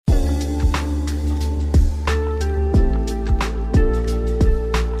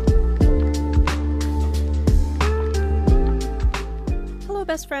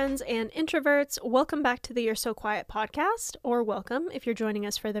best friends and introverts. Welcome back to the You're So Quiet podcast, or welcome if you're joining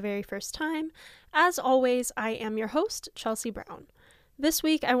us for the very first time. As always, I am your host, Chelsea Brown. This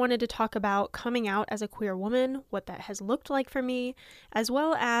week, I wanted to talk about coming out as a queer woman, what that has looked like for me, as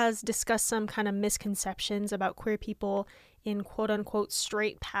well as discuss some kind of misconceptions about queer people in quote-unquote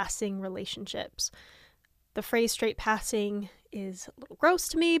straight passing relationships. The phrase straight passing is a little gross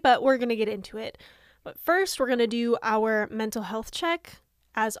to me, but we're going to get into it. But first, we're going to do our mental health check.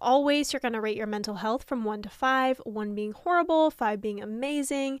 As always, you're going to rate your mental health from 1 to 5, 1 being horrible, 5 being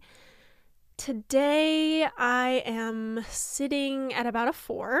amazing. Today, I am sitting at about a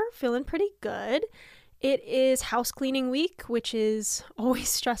 4, feeling pretty good. It is house cleaning week, which is always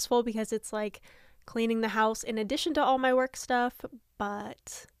stressful because it's like cleaning the house in addition to all my work stuff,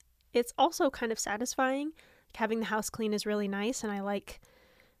 but it's also kind of satisfying. Having the house clean is really nice, and I like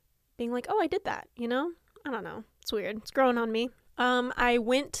being like, oh, I did that, you know? I don't know. It's weird. It's growing on me. I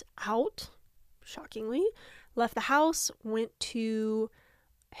went out, shockingly, left the house, went to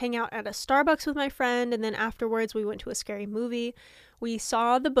hang out at a Starbucks with my friend, and then afterwards we went to a scary movie. We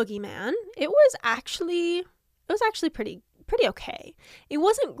saw The Boogeyman. It was actually pretty okay. It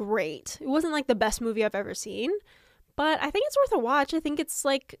wasn't great. It wasn't like the best movie I've ever seen, but I think it's worth a watch. I think it's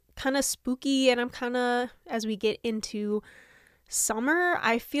like kind of spooky, and I'm kind of, as we get into summer,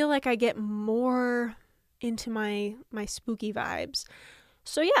 I feel like I get more into my spooky vibes.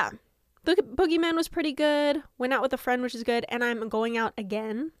 So yeah, Boogeyman was pretty good. Went out with a friend, which is good, and I'm going out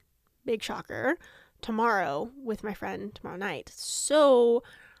again, big shocker, tomorrow with my friend tomorrow night. So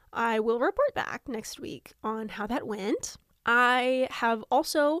I will report back next week on how that went. I have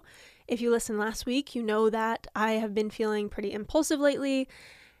also, if you listened last week, you know that I have been feeling pretty impulsive lately,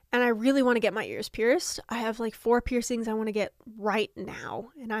 and I really want to get my ears pierced. I have like 4 piercings I want to get right now,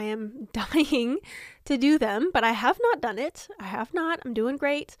 and I am dying to do them, but I have not done it. I'm doing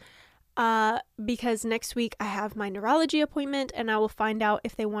great because next week I have my neurology appointment, and I will find out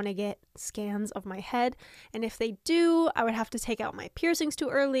if they want to get scans of my head, and if they do, I would have to take out my piercings too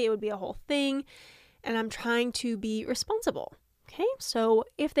early. It would be a whole thing, and I'm trying to be responsible. Okay, so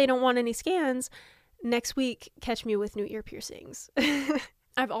if they don't want any scans, next week, catch me with new ear piercings.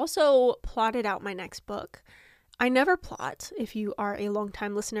 I've also plotted out my next book. I never plot. If you are a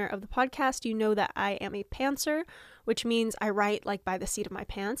longtime listener of the podcast, you know that I am a pantser, which means I write like by the seat of my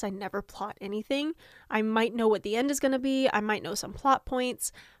pants. I never plot anything. I might know what the end is going to be. I might know some plot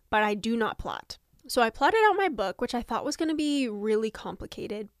points, but I do not plot. So I plotted out my book, which I thought was going to be really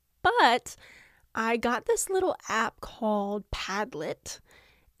complicated, but I got this little app called Padlet,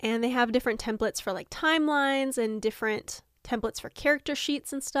 and they have different templates for like timelines and different templates for character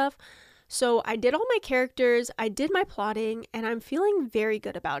sheets and stuff. So I did all my characters, I did my plotting, and I'm feeling very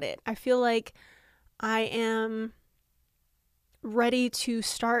good about it. I feel like I am ready to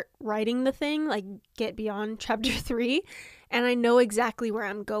start writing the thing, like get beyond chapter 3, and I know exactly where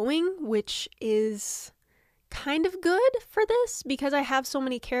I'm going, which is kind of good for this because I have so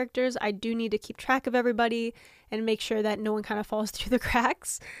many characters. I do need to keep track of everybody and make sure that no one kind of falls through the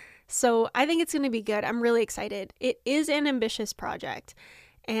cracks. So I think it's going to be good. I'm really excited. It is an ambitious project,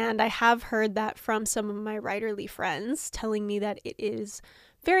 and I have heard that from some of my writerly friends telling me that it is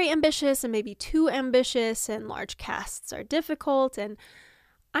very ambitious and maybe too ambitious, and large casts are difficult, and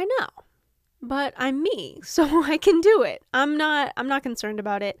I know, but I'm me, so I can do it. I'm not concerned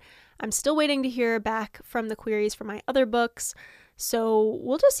about it. I'm still waiting to hear back from the queries for my other books, so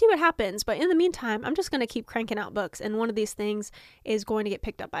we'll just see what happens. But in the meantime, I'm just going to keep cranking out books, and one of these things is going to get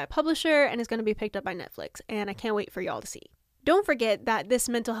picked up by a publisher, and is going to be picked up by Netflix, and I can't wait for y'all to see. Don't forget that this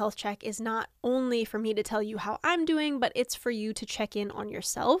mental health check is not only for me to tell you how I'm doing, but it's for you to check in on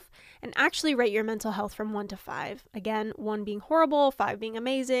yourself and actually rate your mental health from 1 to 5. Again, 1 being horrible, 5 being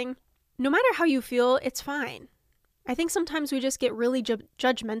amazing. No matter how you feel, it's fine. I think sometimes we just get really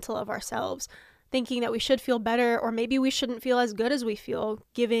judgmental of ourselves, thinking that we should feel better, or maybe we shouldn't feel as good as we feel,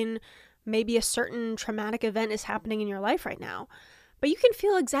 given maybe a certain traumatic event is happening in your life right now. But you can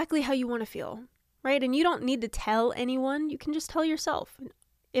feel exactly how you want to feel, right? And you don't need to tell anyone. You can just tell yourself.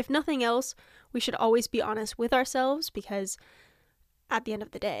 If nothing else, we should always be honest with ourselves, because at the end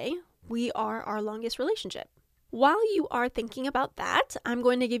of the day, we are our longest relationship. While you are thinking about that, I'm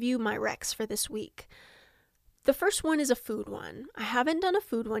going to give you my recs for this week. The first one is a food one. I haven't done a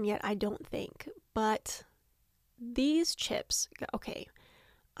food one yet, I don't think, but these chips, okay,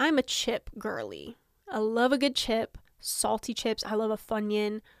 I'm a chip girly. I love a good chip, salty chips. I love a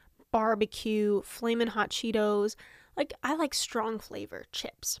Funyun, barbecue, Flamin' Hot Cheetos. Like, I like strong flavor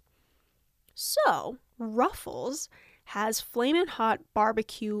chips. So, Ruffles has Flamin' Hot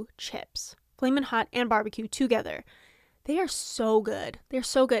barbecue chips. Flamin' Hot and barbecue together. They are so good. They're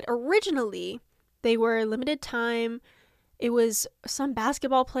so good. Originally, they were limited time. It was some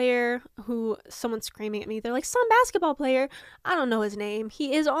basketball player who, someone's screaming at me. They're like, some basketball player. I don't know his name.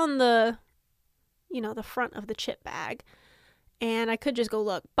 He is on the front of the chip bag. And I could just go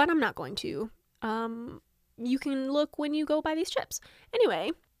look, but I'm not going to. You can look when you go buy these chips.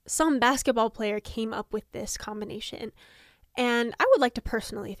 Anyway, some basketball player came up with this combination. And I would like to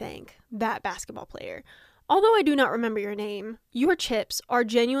personally thank that basketball player. Although I do not remember your name, your chips are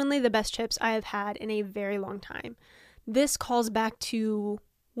genuinely the best chips I have had in a very long time. This calls back to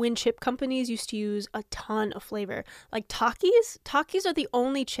when chip companies used to use a ton of flavor. Like Takis. Takis are the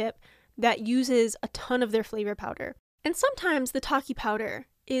only chip that uses a ton of their flavor powder. And sometimes the Taki powder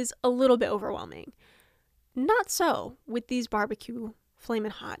is a little bit overwhelming. Not so with these barbecue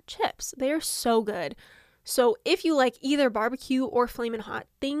Flamin' Hot chips. They are so good. So if you like either barbecue or Flamin' Hot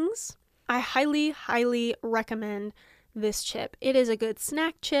things, I highly, highly recommend this chip. It is a good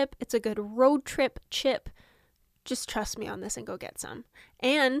snack chip. It's a good road trip chip. Just trust me on this and go get some.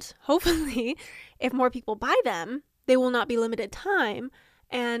 And hopefully, if more people buy them, they will not be limited time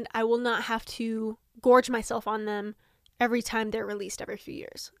and I will not have to gorge myself on them every time they're released every few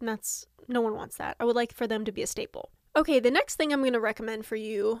years. And no one wants that. I would like for them to be a staple. Okay, the next thing I'm going to recommend for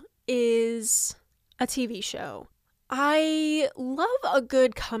you is a TV show. I love a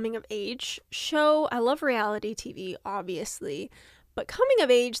good coming of age show. I love reality TV, obviously. But coming of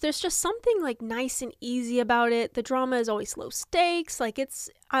age, there's just something like nice and easy about it. The drama is always low stakes.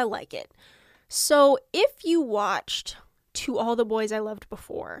 I like it. So if you watched To All the Boys I Loved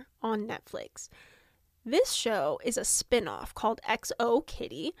Before on Netflix, this show is a spin-off called XO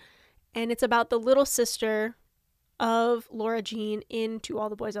Kitty, and it's about the little sister of Laura Jean in To All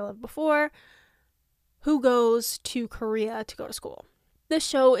the Boys I Loved Before, who goes to Korea to go to school. This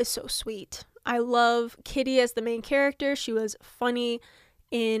show is so sweet. I love Kitty as the main character. She was funny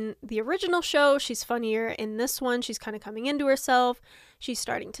in the original show. She's funnier in this one. She's kind of coming into herself. She's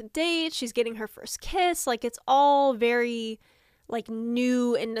starting to date. She's getting her first kiss. It's all very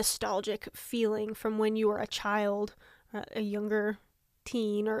new and nostalgic feeling from when you were a child, a younger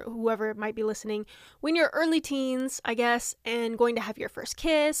teen, or whoever might be listening. When you're early teens, I guess, and going to have your first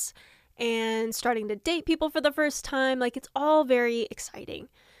kiss and starting to date people for the first time. It's all very exciting.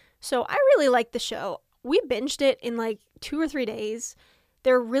 So I really like the show. We binged it in 2 or 3 days.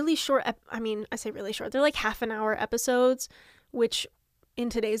 They're really short. I say really short. They're half an hour episodes, which in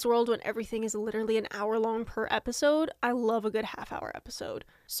today's world when everything is literally an hour long per episode, I love a good half-hour episode.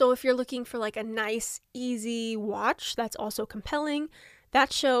 So if you're looking for a nice, easy watch that's also compelling,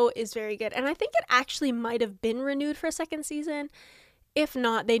 that show is very good. And I think it actually might have been renewed for a second season. If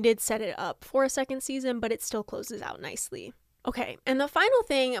not, they did set it up for a second season, but it still closes out nicely. Okay, and the final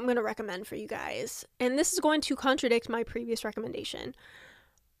thing I'm going to recommend for you guys, and this is going to contradict my previous recommendation,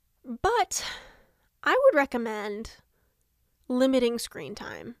 but I would recommend limiting screen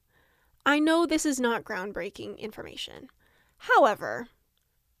time. I know this is not groundbreaking information. However,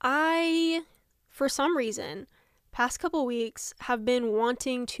 I, for some reason, past couple weeks have been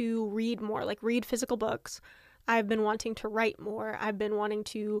wanting to read more, read physical books. I've been wanting to write more. I've been wanting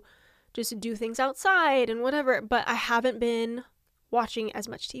to just do things outside and whatever, but I haven't been watching as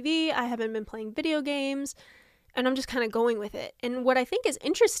much TV. I haven't been playing video games, and I'm just kind of going with it. And what I think is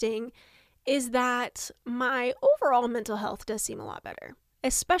interesting is that my overall mental health does seem a lot better,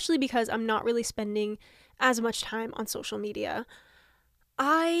 especially because I'm not really spending as much time on social media.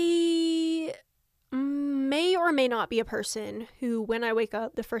 I may or may not be a person who, when I wake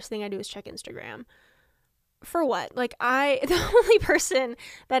up, the first thing I do is check Instagram. For what? The only person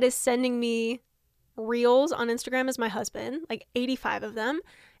that is sending me reels on Instagram is my husband, 85 of them,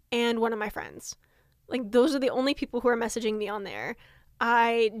 and one of my friends. Those are the only people who are messaging me on there.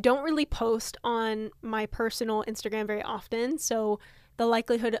 I don't really post on my personal Instagram very often, so the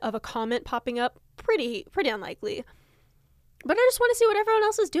likelihood of a comment popping up, pretty unlikely. But I just want to see what everyone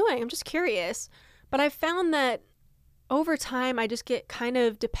else is doing. I'm just curious. But I've found that over time, I just get kind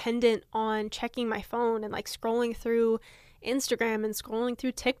of dependent on checking my phone and scrolling through Instagram and scrolling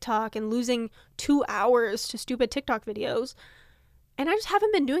through TikTok and losing 2 hours to stupid TikTok videos. And I just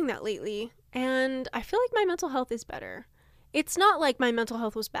haven't been doing that lately. And I feel like my mental health is better. It's not like my mental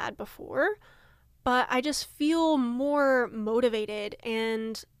health was bad before, but I just feel more motivated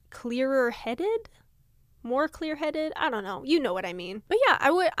and clearer-headed? More clear-headed? I don't know. You know what I mean. But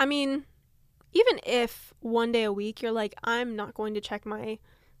yeah, even if one day a week you're I'm not going to check my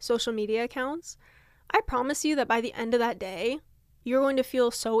social media accounts, I promise you that by the end of that day, you're going to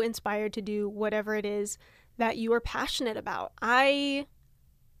feel so inspired to do whatever it is that you are passionate about. I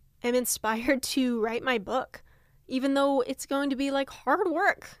am inspired to write my book even though it's going to be like hard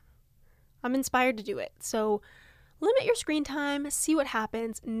work. I'm inspired to do it. So limit your screen time, see what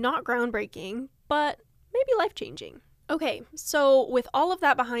happens. Not groundbreaking, but maybe life-changing. Okay, so with all of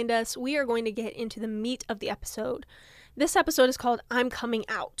that behind us, we are going to get into the meat of the episode. This episode is called I'm Coming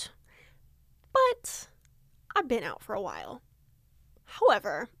Out. But I've been out for a while.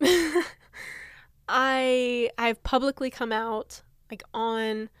 However, I've publicly come out, like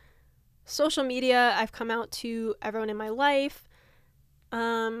on social media. I've come out to everyone in my life,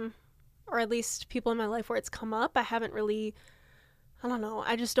 or at least people in my life where it's come up. I haven't really, I don't know,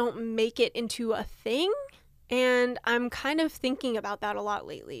 I just don't make it into a thing. And I'm kind of thinking about that a lot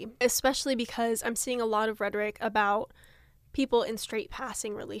lately, especially because I'm seeing a lot of rhetoric about people in straight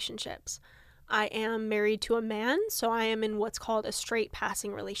passing relationships. I am married to a man, so I am in what's called a straight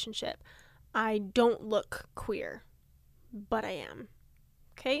passing relationship. I don't look queer, but I am.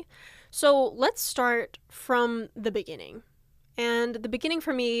 Okay? So let's start from the beginning. And the beginning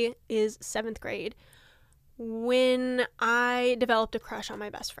for me is 7th grade, when I developed a crush on my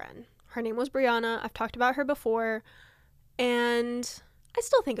best friend. Her name was Brianna. I've talked about her before, and I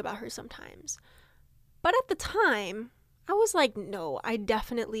still think about her sometimes. But at the time, I was like, no, I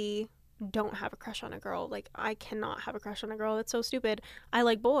definitely don't have a crush on a girl. Like, I cannot have a crush on a girl. That's so stupid. I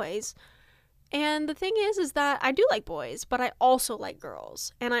like boys. And the thing is that I do like boys, but I also like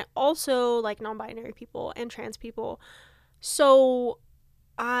girls. And I also like non-binary people and trans people. So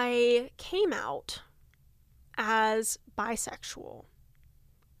I came out as bisexual.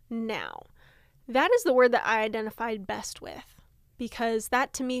 Now, that is the word that I identified best with, because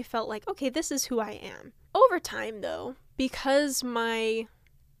that to me felt like, okay, this is who I am. Over time, though, because my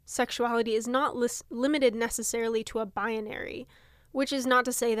sexuality is not limited necessarily to a binary, which is not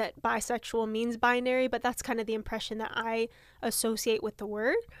to say that bisexual means binary, but that's kind of the impression that I associate with the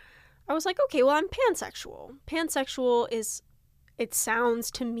word. I was like, okay, well, I'm pansexual. Pansexual is, it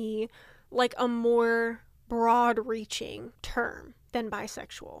sounds to me like a more broad-reaching term than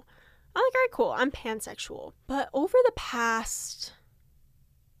bisexual. I'm like, all right, cool, I'm pansexual. But over the past,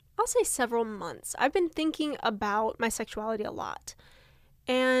 I'll say several months, I've been thinking about my sexuality a lot.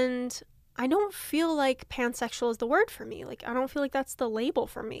 And I don't feel like pansexual is the word for me. Like, I don't feel like that's the label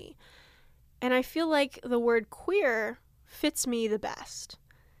for me. And I feel like the word queer fits me the best,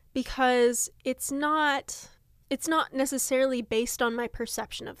 because it's not necessarily based on my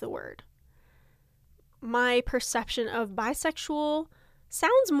perception of the word. My perception of bisexual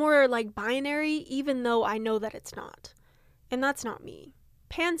sounds more like binary, even though I know that it's not. And that's not me.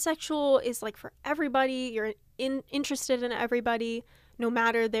 Pansexual is like for everybody. You're interested in everybody, no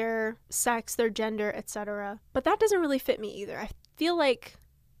matter their sex, their gender, etc. But that doesn't really fit me either. I feel like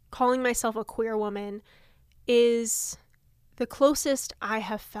calling myself a queer woman is the closest I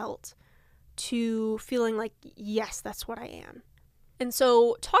have felt to feeling like, yes, that's what I am. And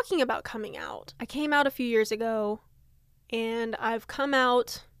so, talking about coming out, I came out a few years ago, and I've come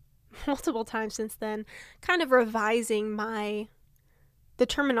out multiple times since then, kind of revising the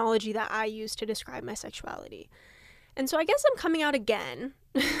terminology that I use to describe my sexuality. And so I guess I'm coming out again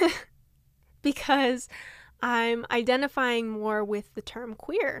because I'm identifying more with the term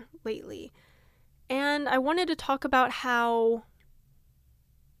queer lately. And I wanted to talk about how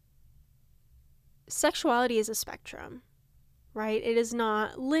sexuality is a spectrum, right? It is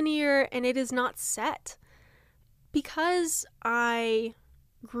not linear and it is not set. Because I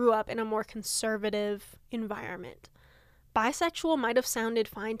grew up in a more conservative environment, bisexual might have sounded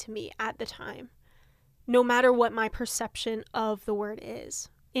fine to me at the time, no matter what my perception of the word is,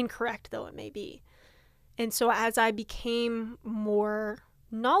 incorrect though it may be. And so as I became more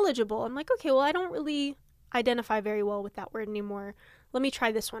knowledgeable, I'm like, okay, well, I don't really identify very well with that word anymore. Let me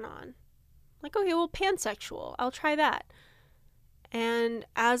try this one on. Like, okay, well, pansexual, I'll try that. And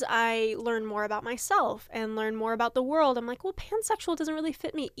as I learn more about myself and learn more about the world, I'm like, well, pansexual doesn't really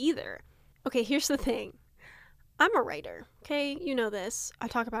fit me either. Okay, here's the thing. I'm a writer, okay? You know this. I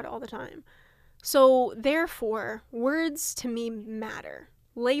talk about it all the time. So therefore, words to me matter.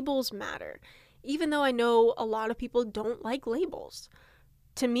 Labels matter. Even though I know a lot of people don't like labels.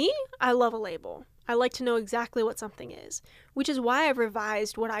 To me, I love a label. I like to know exactly what something is, which is why I've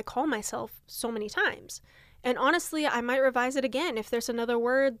revised what I call myself so many times. And honestly, I might revise it again if there's another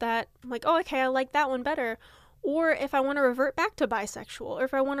word that I'm like, oh, okay, I like that one better. Or if I want to revert back to bisexual, or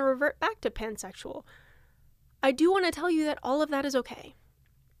if I want to revert back to pansexual. I do want to tell you that all of that is okay.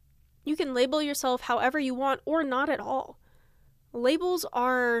 You can label yourself however you want or not at all. Labels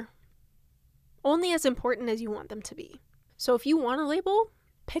are only as important as you want them to be. So if you want a label,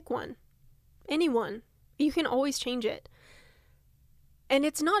 pick one. Anyone. You can always change it. And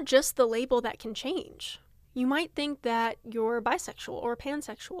it's not just the label that can change. You might think that you're bisexual or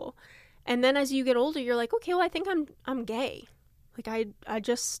pansexual. And then as you get older, you're like, okay, well, I think I'm gay. Like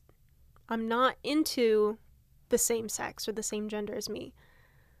I'm not into the same sex or the same gender as me.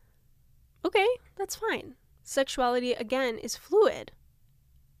 Okay, that's fine. Sexuality, again, is fluid.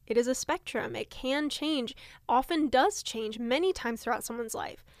 It is a spectrum. It can change, often does change many times throughout someone's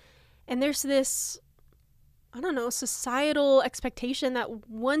life. And there's this, I don't know, societal expectation that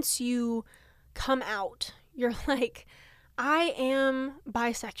once you come out, you're like, I am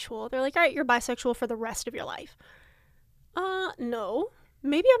bisexual. They're like, all right, you're bisexual for the rest of your life. No,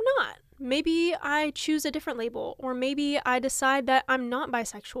 maybe I'm not. Maybe I choose a different label, or maybe I decide that I'm not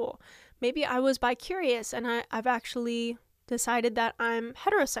bisexual. Maybe I was bi-curious and I've actually decided that I'm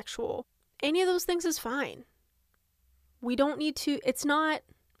heterosexual. Any of those things is fine. We don't need to, it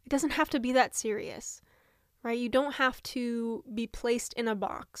doesn't have to be that serious, right? You don't have to be placed in a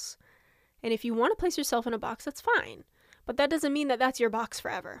box. And if you want to place yourself in a box, that's fine. But that doesn't mean that that's your box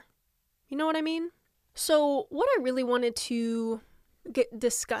forever. You know what I mean? So what I really wanted to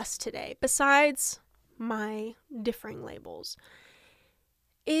discuss today, besides my differing labels,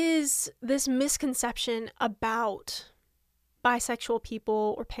 is this misconception about bisexual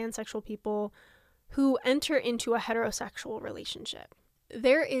people or pansexual people who enter into a heterosexual relationship.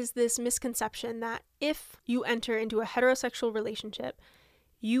 There is this misconception that if you enter into a heterosexual relationship,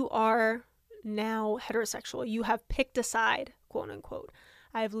 you are now heterosexual. You have picked a side, quote unquote.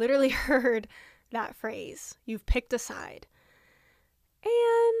 I've literally heard that phrase. You've picked a side.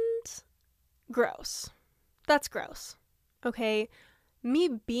 And gross. That's gross. Okay? Me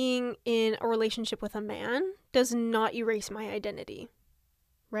being in a relationship with a man does not erase my identity,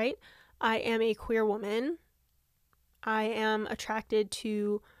 right? I am a queer woman. I am attracted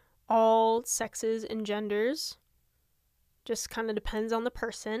to all sexes and genders. Just kind of depends on the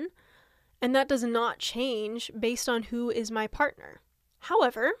person. And that does not change based on who is my partner.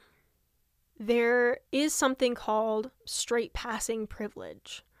 However, there is something called straight passing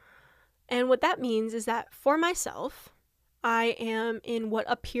privilege. And what that means is that for myself, I am in what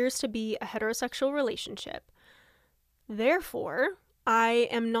appears to be a heterosexual relationship. Therefore, I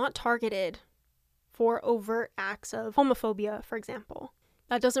am not targeted for overt acts of homophobia, for example.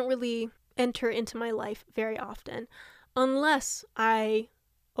 That doesn't really enter into my life very often, unless I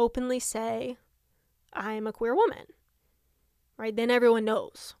openly say I'm a queer woman, right? Then everyone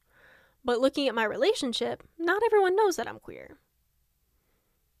knows. But looking at my relationship, not everyone knows that I'm queer.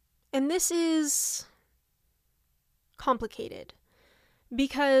 And this is complicated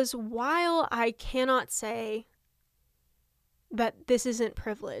because while I cannot say that this isn't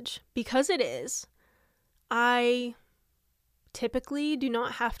privilege, because it is, I typically do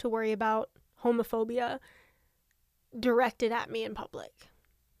not have to worry about homophobia directed at me in public,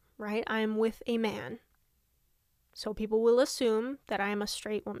 right? I am with a man, so people will assume that I am a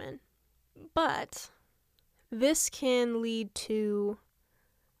straight woman. But this can lead to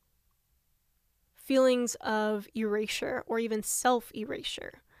feelings of erasure or even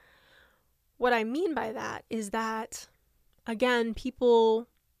self-erasure. What I mean by that is that, again, people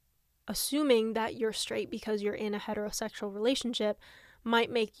assuming that you're straight because you're in a heterosexual relationship might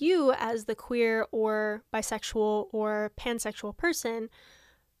make you, as the queer or bisexual or pansexual person,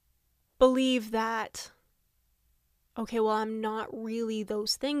 believe that, okay, well, I'm not really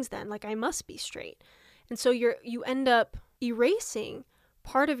those things then. Like, I must be straight. And so you end up erasing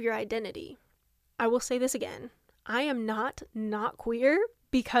part of your identity. I will say this again. I am not queer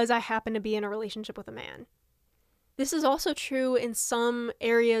because I happen to be in a relationship with a man. This is also true in some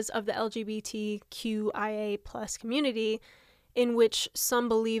areas of the LGBTQIA plus community, in which some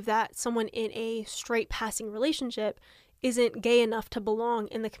believe that someone in a straight passing relationship isn't gay enough to belong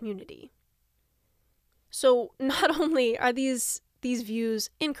in the community. So not only are these views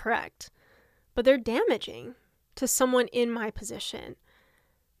incorrect, but they're damaging to someone in my position.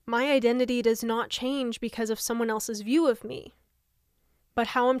 My identity does not change because of someone else's view of me, but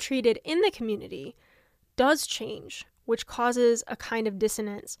how I'm treated in the community does change, which causes a kind of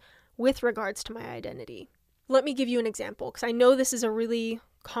dissonance with regards to my identity. Let me give you an example, because I know this is a really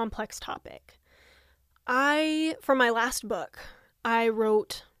complex topic. For my last book, I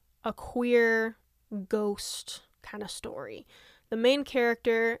wrote a queer ghost kind of story. The main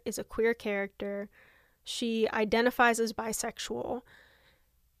character is a queer character. She identifies as bisexual,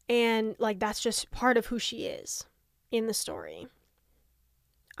 and that's just part of who she is in the story.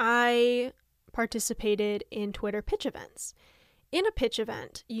 I participated in Twitter pitch events. In a pitch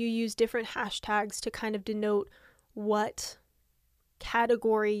event, you use different hashtags to kind of denote what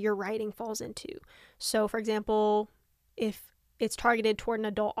category your writing falls into. So, for example, if it's targeted toward an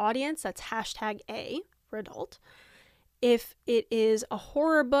adult audience, that's hashtag A. for adult. If it is a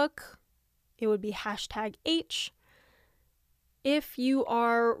horror book, it would be #H. If you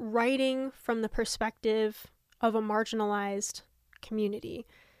are writing from the perspective of a marginalized community,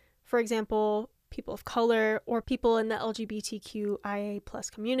 for example, people of color or people in the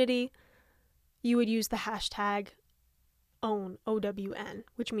LGBTQIA+ community, you would use the #OWN, OWN,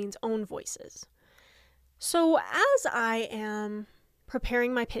 which means own voices. So as I am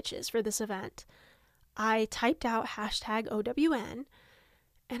preparing my pitches for this event, I typed out #OWN,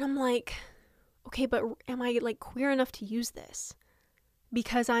 and I'm like, okay, but am I like queer enough to use this?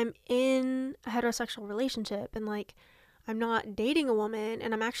 Because I'm in a heterosexual relationship and like I'm not dating a woman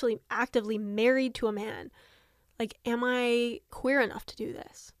and I'm actually actively married to a man. Like, am I queer enough to do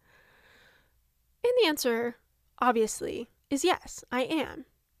this? And the answer, obviously, is yes, I am.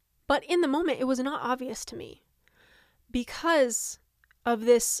 But in the moment, it was not obvious to me. Because of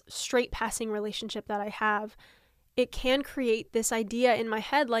this straight passing relationship that I have, it can create this idea in my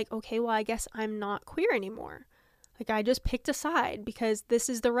head like, okay, well, I guess I'm not queer anymore. Like, I just picked a side because this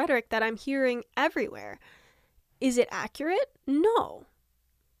is the rhetoric that I'm hearing everywhere. Is it accurate? No,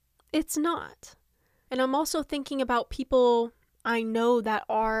 it's not. And I'm also thinking about people I know that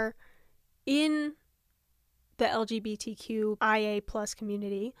are in the LGBTQIA+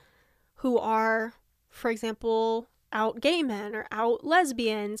 community who are, for example, out gay men or out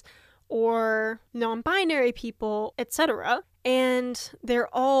lesbians or non-binary people, etc. And they're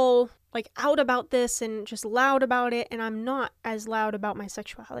all like out about this and just loud about it, and I'm not as loud about my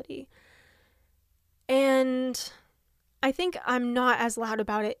sexuality. And I think I'm not as loud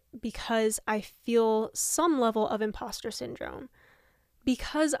about it because I feel some level of imposter syndrome.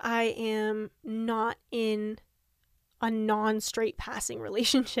 Because I am not in a non-straight passing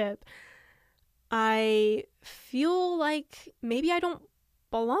relationship, I feel like maybe I don't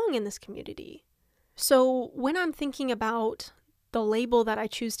belong in this community. So when I'm thinking about the label that I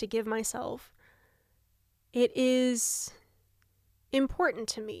choose to give myself, it is important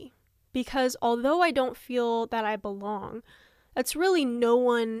to me because although I don't feel that I belong, that's really no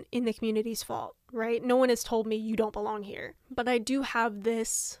one in the community's fault, right? No one has told me you don't belong here. But I do have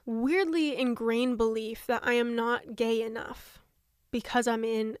this weirdly ingrained belief that I am not gay enough because I'm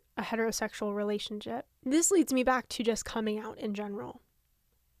in a heterosexual relationship. This leads me back to just coming out in general.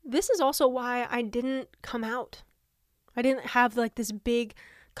 This is also why I didn't come out. I didn't have like this big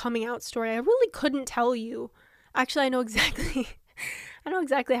coming out story. I really couldn't tell you. Actually, I know exactly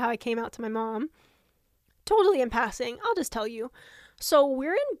how I came out to my mom. Totally in passing. I'll just tell you. So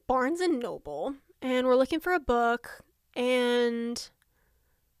we're in Barnes & Noble and we're looking for a book, and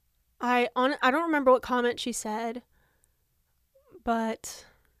I don't remember what comment she said, but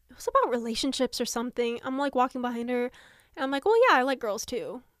it was about relationships or something. I'm like walking behind her and I'm like, well, yeah, I like girls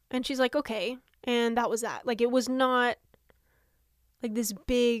too. And she's like, okay. And that was that. Like, it was not like this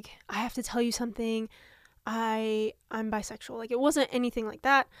big, I have to tell you something, I'm bisexual. Like, it wasn't anything like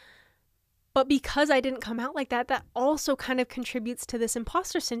that. But because I didn't come out like that, that also kind of contributes to this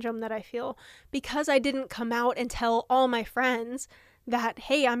imposter syndrome that I feel. Because I didn't come out and tell all my friends that,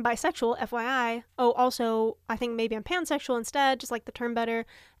 hey, I'm bisexual, FYI. Oh, also, I think maybe I'm pansexual instead, just like the term better.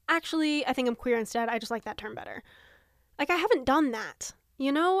 Actually, I think I'm queer instead, I just like that term better. Like, I haven't done that,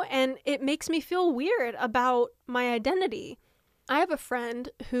 you know? And it makes me feel weird about my identity. I have a friend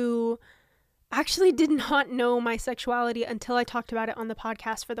who actually did not know my sexuality until I talked about it on the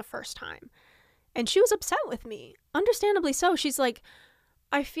podcast for the first time. And she was upset with me. Understandably so. She's like,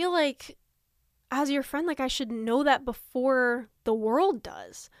 I feel like as your friend, like I should know that before the world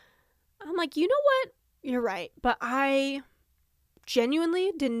does. I'm like, you know what? You're right. But I genuinely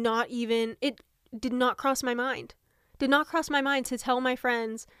it did not cross my mind. Did not cross my mind to tell my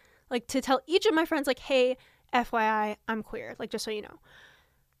friends, like to tell each of my friends, like, hey, FYI, I'm queer. Like, just so you know.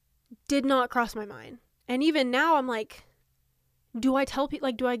 Did not cross my mind. And even now I'm like, do I tell people,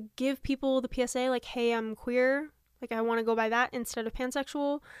 like, do I give people the PSA, like, hey, I'm queer, like, I want to go by that instead of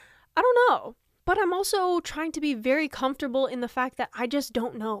pansexual? I don't know. But I'm also trying to be very comfortable in the fact that I just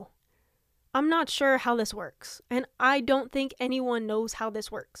don't know. I'm not sure how this works. And I don't think anyone knows how this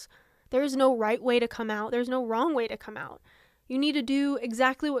works. There's no right way to come out. There's no wrong way to come out. You need to do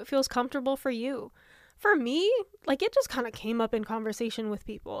exactly what feels comfortable for you. For me, like, it just kind of came up in conversation with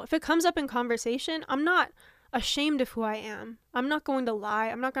people. If it comes up in conversation, I'm not ashamed of who I am. I'm not going to lie.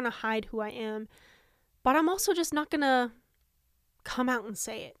 I'm not going to hide who I am. But I'm also just not going to come out and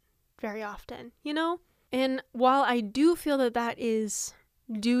say it very often, you know? And while I do feel that that is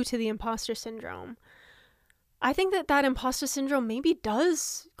due to the imposter syndrome, I think that that imposter syndrome maybe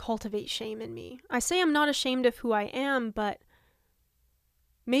does cultivate shame in me. I say I'm not ashamed of who I am, but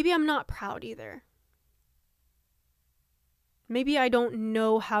maybe I'm not proud either. Maybe I don't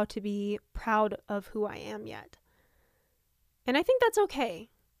know how to be proud of who I am yet. And I think that's okay.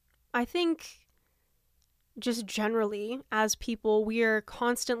 I think just generally, as people, we are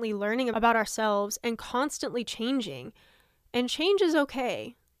constantly learning about ourselves and constantly changing. And change is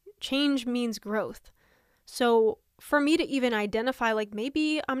okay. Change means growth. So for me to even identify, like,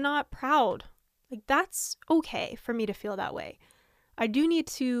 maybe I'm not proud, like, that's okay for me to feel that way. I do need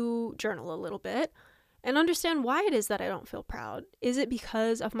to journal a little bit and understand why it is that I don't feel proud. Is it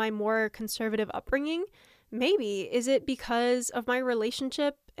because of my more conservative upbringing? Maybe. Is it because of my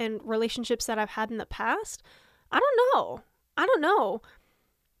relationship and relationships that I've had in the past? I don't know.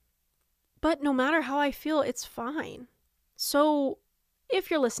 But no matter how I feel, it's fine. So if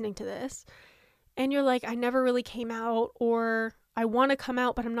you're listening to this and you're like, I never really came out, or I want to come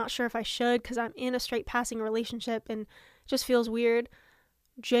out, but I'm not sure if I should because I'm in a straight passing relationship and it just feels weird,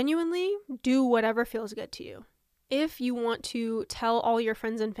 genuinely do whatever feels good to you. If you want to tell all your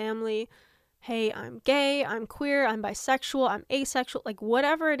friends and family, hey, I'm gay, I'm queer, I'm bisexual, I'm asexual, like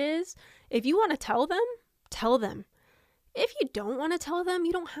whatever it is, if you want to tell them, tell them. If you don't want to tell them,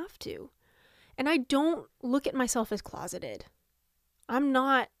 you don't have to. And I don't look at myself as closeted. I'm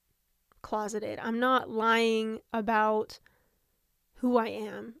not closeted. I'm not lying about who I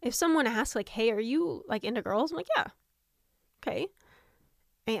am. If someone asks, like, hey, are you like into girls? I'm like, yeah. Okay.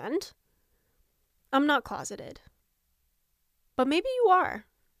 And I'm not closeted. But maybe you are.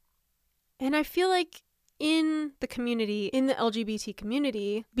 And I feel like in the community, in the LGBT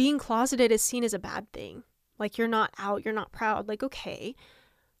community, being closeted is seen as a bad thing. Like, you're not out, you're not proud. Like, okay,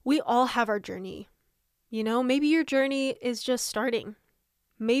 we all have our journey. You know, maybe your journey is just starting.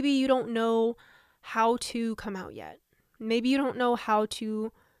 Maybe you don't know how to come out yet. Maybe you don't know how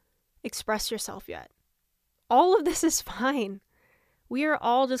to express yourself yet. All of this is fine. We are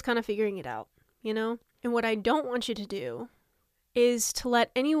all just kind of figuring it out, you know? And what I don't want you to do is to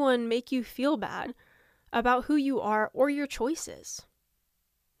let anyone make you feel bad about who you are or your choices.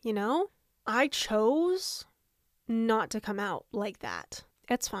 You know? I chose not to come out like that.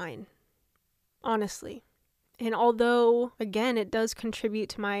 It's fine. Honestly. And although, again, it does contribute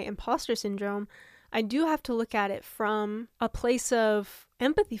to my imposter syndrome, I do have to look at it from a place of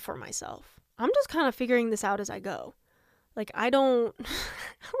empathy for myself. I'm just kind of figuring this out as I go. Like, I don't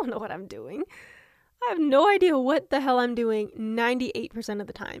know what I'm doing. I have no idea what the hell I'm doing 98% of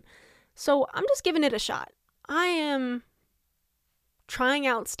the time. So I'm just giving it a shot. I am trying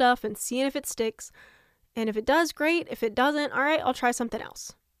out stuff and seeing if it sticks. And if it does, great. If it doesn't, all right, I'll try something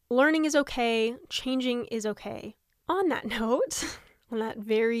else. Learning is okay. Changing is okay. On that note, on that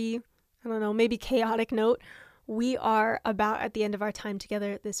very, I don't know, maybe chaotic note, we are about at the end of our time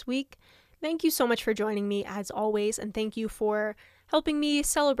together this week. Thank you so much for joining me as always, and thank you for helping me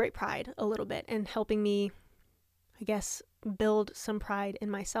celebrate pride a little bit and helping me, I guess, build some pride in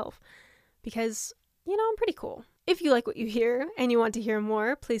myself because, you know, I'm pretty cool. If you like what you hear and you want to hear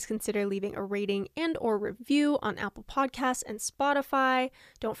more, please consider leaving a rating and or review on Apple Podcasts and Spotify.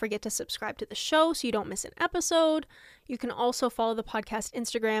 Don't forget to subscribe to the show so you don't miss an episode. You can also follow the podcast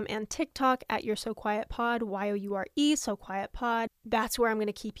Instagram and TikTok at You're So Quiet Pod, YOURE, So Quiet Pod. That's where I'm going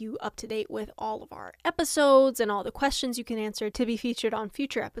to keep you up to date with all of our episodes and all the questions you can answer to be featured on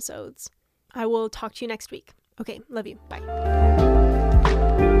future episodes. I will talk to you next week. Okay, love you. Bye.